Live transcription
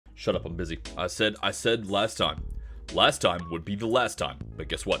Shut up, I'm busy. I said last time. Last time would be the last time. But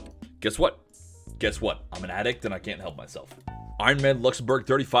guess what? Guess what? Guess what? I'm an addict and I can't help myself. Iron Man Luxembourg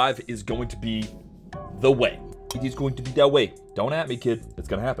 35 is going to be the way. It is going to be that way. Don't at me, kid. It's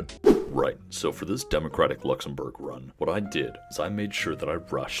gonna happen. Right, so for this Democratic Luxembourg run, what I did is I made sure that I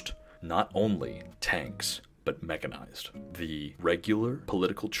rushed not only tanks, but mechanized. The regular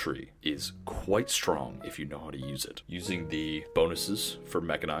political tree is quite strong if you know how to use it. Using the bonuses for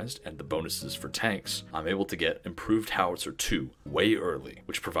mechanized and the bonuses for tanks, I'm able to get improved howitzer 2 way early,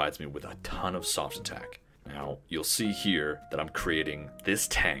 which provides me with a ton of soft attack. Now, you'll see here that I'm creating this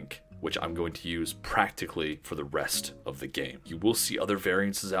tank, which I'm going to use practically for the rest of the game. You will see other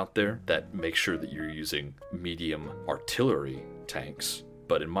variances out there that make sure that you're using medium artillery tanks,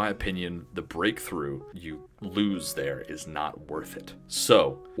 but in my opinion, the breakthrough you lose there is not worth it.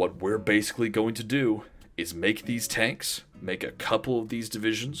 So, what we're basically going to do is make these tanks, make a couple of these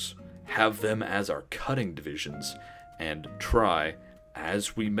divisions, have them as our cutting divisions, and try,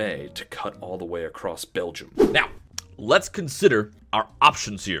 as we may, to cut all the way across Belgium. Now, let's consider our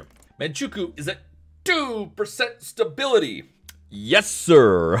options here. Manchukuo is at 2% stability. Yes,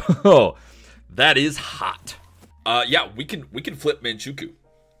 sir. Oh, that is hot. Yeah, we can flip Manchukuo.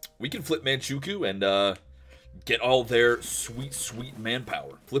 We can flip Manchukuo and get all their sweet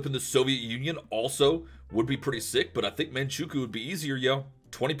manpower. Flipping the Soviet Union also would be pretty sick, but I think Manchukuo would be easier, yo.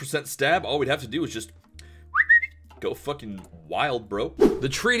 20% stab, all we'd have to do is just go fucking wild, bro. The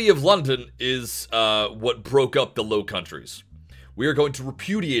Treaty of London is what broke up the Low Countries. We are going to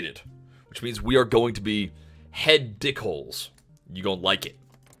repudiate it, which means we are going to be head dickholes. You gonna like it.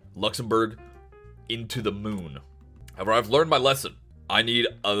 Luxembourg into the moon. However, I've learned my lesson. I need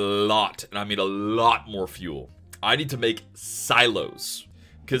a lot, and I mean a lot more fuel. I need to make silos,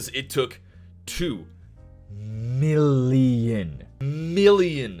 because it took 2 million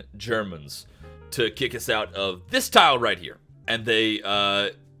Germans to kick us out of this tile right here. And they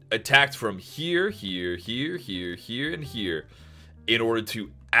attacked from here, and here in order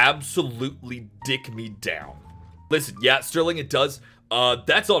to absolutely dick me down. Listen, yeah, Sterling, it does.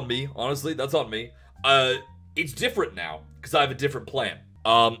 That's on me, honestly, that's on me. It's different now, because I have a different plan.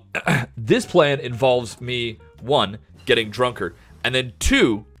 This plan involves me, 1, getting drunker, and then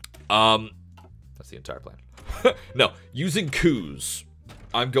 2, that's the entire plan. No, using coups.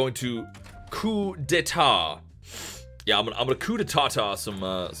 I'm going to coup d'etat. Yeah, I'm gonna coup d'etat some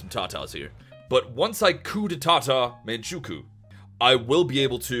tatas here. But once I coup d'etat Manchukuo, I will be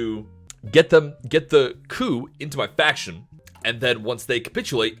able to get the coup into my faction, and then once they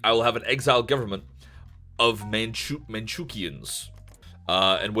capitulate, I will have an exiled government of Manchukians.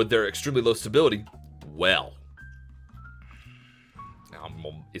 And with their extremely low stability, well,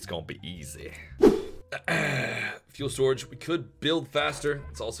 it's gonna be easy. Fuel storage, we could build faster,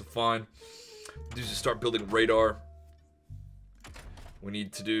 it's also fine. We need to start building radar. We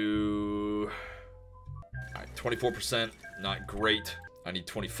need to do 24%, not great. I need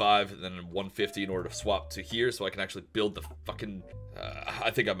 25 and then 150 in order to swap to here so I can actually build the fucking... I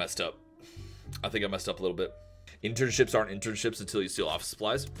think I messed up. I think I messed up a little bit. Internships aren't internships until you steal office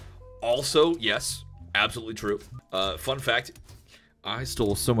supplies. Also, yes, absolutely true. Fun fact, I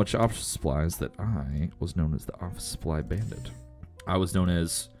stole so much office supplies that I was known as the office supply bandit. I was known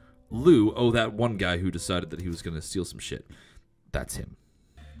as Lou, that one guy who decided that he was gonna steal some shit. That's him.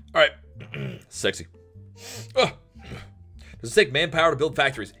 Alright, sexy. Ugh. Does it take manpower to build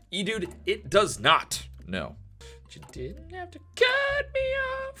factories? Dude, it does not. No. But you didn't have to cut me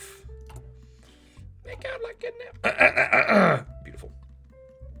off. Make out like a nap. Beautiful.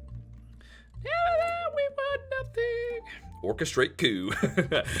 We want nothing. Orchestrate coup.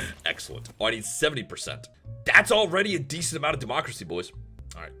 Excellent. Oh, I need 70%. That's already a decent amount of democracy, boys.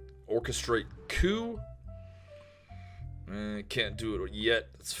 Alright. Orchestrate coup. Can't do it yet.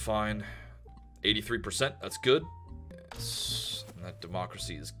 That's fine. 83%. That's good. Yes. That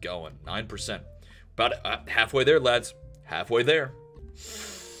democracy is going. 9%. About halfway there, lads. Halfway there.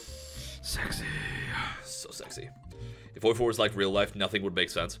 Sexy. So sexy. If HOI4 was like real life, nothing would make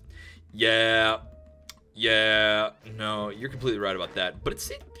sense. Yeah. No, you're completely right about that. But it's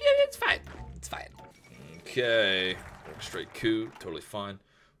fine. It's fine. Okay. Straight coup. Totally fine.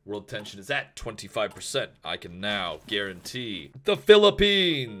 World tension is at 25%. I can now guarantee the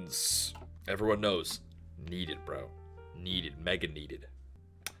Philippines. Everyone knows. Needed, bro. Needed. Mega needed.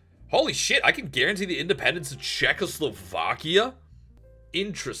 Holy shit, I can guarantee the independence of Czechoslovakia?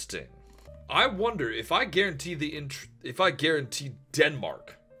 Interesting. I wonder if I guarantee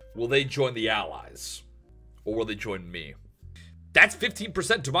Denmark, will they join the Allies? Or will they join me? That's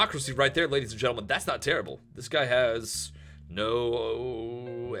 15% democracy right there, ladies and gentlemen. That's not terrible. This guy has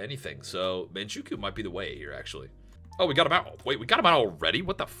no do anything. So Manchukuo might be the way here, actually. Oh, we got him out. Wait, we got him out already?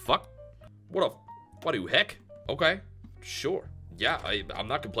 What the fuck? What the heck? Okay, sure. Yeah, I'm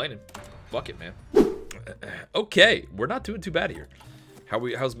not complaining. Fuck it, man. Okay, we're not doing too bad here.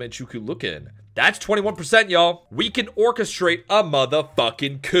 How's Manchukuo looking? That's 21%, y'all. We can orchestrate a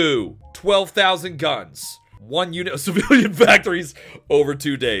motherfucking coup. 12,000 guns. 1 unit of civilian factories over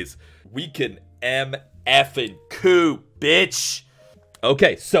 2 days. We can MFing coup, bitch.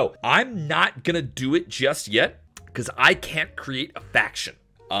 Okay, so I'm not gonna do it just yet because I can't create a faction.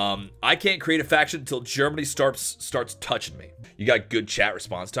 I can't create a faction until Germany starts touching me. You got good chat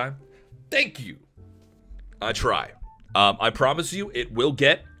response time? Thank you. I try. I promise you it will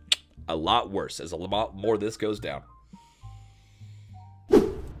get a lot worse as a lot more of this goes down.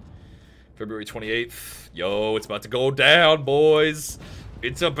 February 28th. Yo, it's about to go down, boys.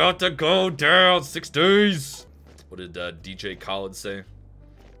 It's about to go down. 6 days. What did DJ Khaled say?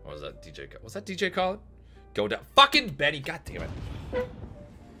 What was that? Was that DJ Khaled? Go down. Fucking Benny. God damn it.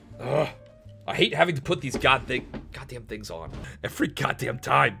 Ugh. I hate having to put these goddamn things on every goddamn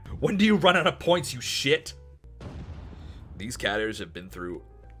time. When do you run out of points, you shit? These catters have been through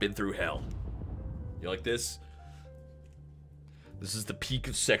hell. You like this? This is the peak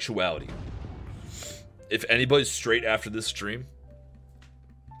of sexuality. If anybody's straight after this stream,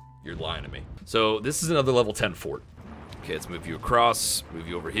 you're lying to me. So this is another level 10 fort. Okay, let's move you across, move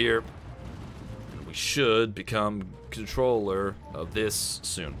you over here. And we should become controller of this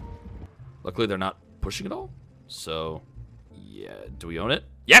soon. Luckily, they're not pushing it all. So, yeah, do we own it?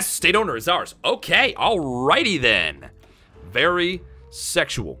 Yes, state owner is ours. Okay, alrighty then. Very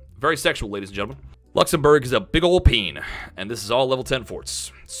sexual, ladies and gentlemen. Luxembourg is a big old peen, and this is all level 10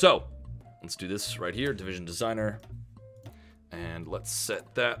 forts. So, let's do this right here, division designer. And let's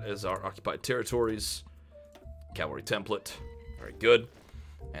set that as our occupied territories. Cavalry template, very good.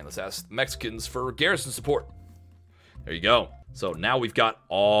 And let's ask the Mexicans for garrison support. There you go. So now we've got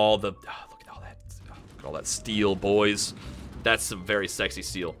all the, look at all that, look at all that steel, boys. That's some very sexy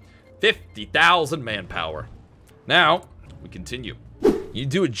steel. 50,000 manpower. Now, we continue. You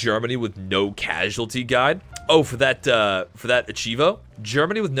do a Germany with no casualty guide. Oh, for that Achievo,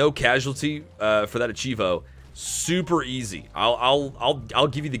 Germany with no casualty for that Achievo, super easy. I'll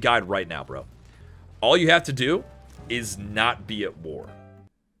give you the guide right now, bro. All you have to do is not be at war.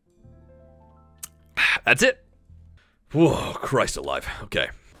 That's it. Whoa, Christ alive. Okay,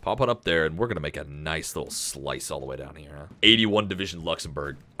 pop on up there, and we're gonna make a nice little slice all the way down here. Huh? 81 Division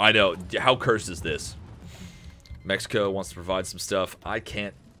Luxembourg. I know. How cursed is this? Mexico wants to provide some stuff. I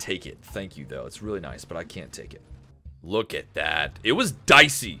can't take it. Thank you, though. It's really nice, but I can't take it. Look at that. It was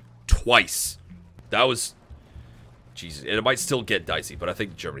dicey twice. That was... Jesus. It might still get dicey, but I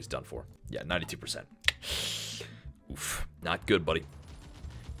think Germany's done for. Yeah, 92%. Oof. Not good, buddy.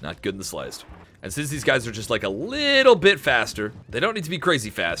 Not good in the slightest. And since these guys are just like a little bit faster, they don't need to be crazy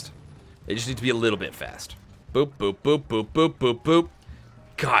fast. They just need to be a little bit fast. Boop, boop, boop, boop, boop, boop, boop.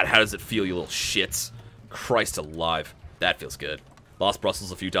 God, how does it feel, you little shits? Christ alive. That feels good. Lost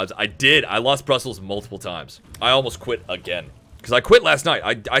Brussels a few times. I did. I lost Brussels multiple times. I almost quit again. Because I quit last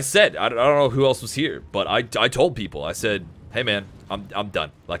night. I said, I don't know who else was here, but I told people. I said, hey man, I'm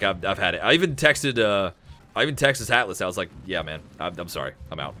done. Like, I've had it. I even texted Hatless. I was like, yeah man, I'm sorry.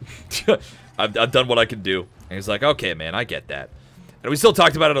 I'm out. I've done what I can do. And he's like, okay man, I get that. And we still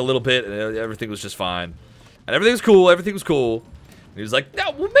talked about it a little bit, and everything was just fine. And everything was cool. Everything was cool. And he was like,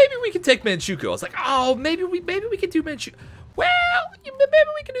 no, well, maybe we can take Manchukuo. I was like, oh, maybe we can do Manchukuo. Well, maybe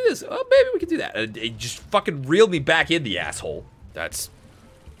we can do this. Oh, maybe we can do that. And he just fucking reeled me back in, the asshole. That's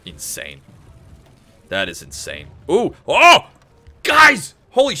insane. That is insane. Ooh, oh, guys,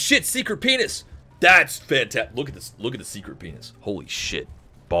 holy shit, secret penis. That's fantastic. Look at this. Look at the secret penis. Holy shit.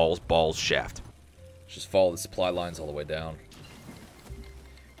 Balls, shaft. Just follow the supply lines all the way down.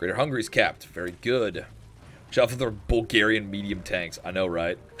 Greater Hungary's capped. Very good. Watch out for the Bulgarian medium tanks. I know,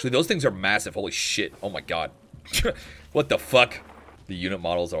 right? Actually, those things are massive. Holy shit. Oh my god. What the fuck? The unit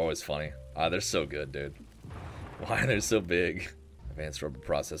models are always funny. Ah, they're so good, dude. Why are they so big? Advanced rubber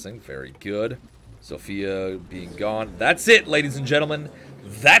processing. Very good. Sofia being gone. That's it, ladies and gentlemen.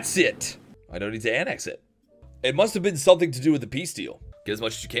 That's it. I don't need to annex it. It must have been something to do with the peace deal. Get as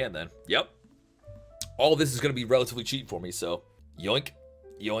much as you can, then. Yep. All of this is going to be relatively cheap for me, so... Yoink.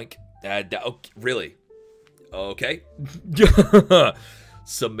 Yoink. Okay, really? Okay.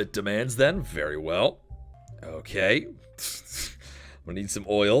 Submit demands, then. Very well. Okay. I'm going to need some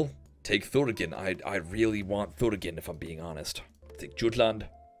oil. Take Thüringen. I really want Thüringen, if I'm being honest. Take Jutland.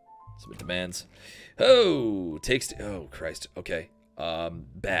 Submit demands. Oh, takes... Oh, Christ. Okay.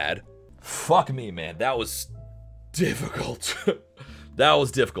 Bad. Fuck me, man. That was difficult. That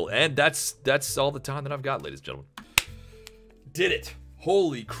was difficult. And that's all the time that I've got, ladies and gentlemen. Did it.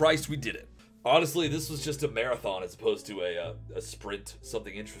 Holy Christ, we did it. Honestly, this was just a marathon as opposed to a sprint,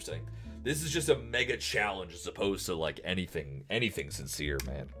 something interesting. This is just a mega challenge as opposed to like anything sincere,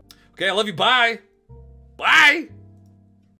 man. Okay, I love you. Bye. Bye.